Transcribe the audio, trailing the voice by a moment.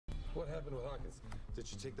What happened with Hawkins? Did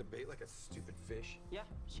she take the bait like a stupid fish? Yeah,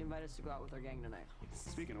 she invited us to go out with her gang tonight.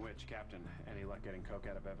 Speaking of which, Captain, any luck getting coke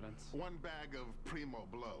out of evidence? One bag of Primo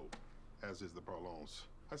Blow, as is the Prolonge.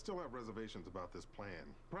 I still have reservations about this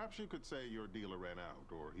plan. Perhaps you could say your dealer ran out,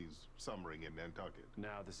 or he's summering in Nantucket.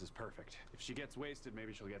 No, this is perfect. If she gets wasted,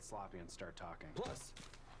 maybe she'll get sloppy and start talking. Plus,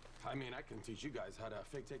 I mean, I can teach you guys how to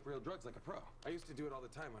fake take real drugs like a pro. I used to do it all the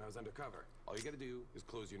time when I was undercover. All you gotta do is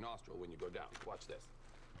close your nostril when you go down. Watch this.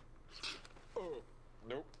 Oh,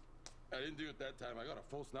 nope. I didn't do it that time. I got a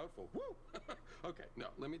full snoutful. Woo! Okay, no,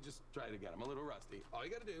 let me just try it again. I'm a little rusty. All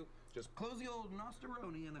you gotta do, just close the old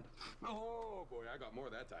nostroni and then... Oh, boy, I got more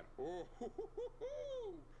that time. Oh,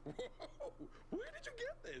 whoa! Where did you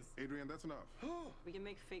get this? Adrian, that's enough. We can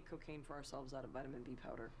make fake cocaine for ourselves out of vitamin B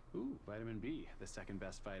powder. Ooh, vitamin B, the second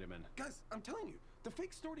best vitamin. Guys, I'm telling you, the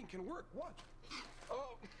fake snorting can work. Watch.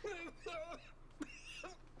 Oh.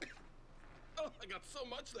 Oh, I got so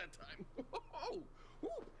much that time.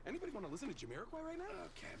 Oh, anybody want to listen to Jamiroquai right now?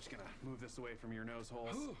 Okay, I'm just gonna move this away from your nose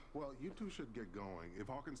holes. Well, you two should get going. If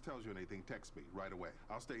Hawkins tells you anything, text me right away.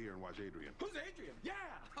 I'll stay here and watch Adrian. Who's Adrian? Yeah,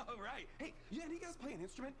 all right. Hey, yeah, any guys play an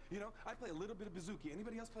instrument? You know, I play a little bit of bouzouki.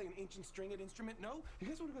 Anybody else play an ancient stringed instrument? No? You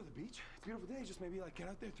guys want to go to the beach? It's a beautiful day. Just maybe like get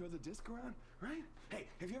out there, throw the disc around, right? Hey,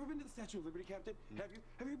 have you ever been to the Statue of Liberty, Captain? Have you?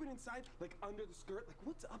 Have you been inside, like under the skirt? Like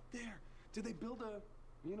what's up there? Did they build a...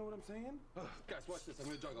 You know what I'm saying? Guys, watch this. I'm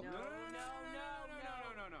gonna juggle. No.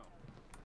 No.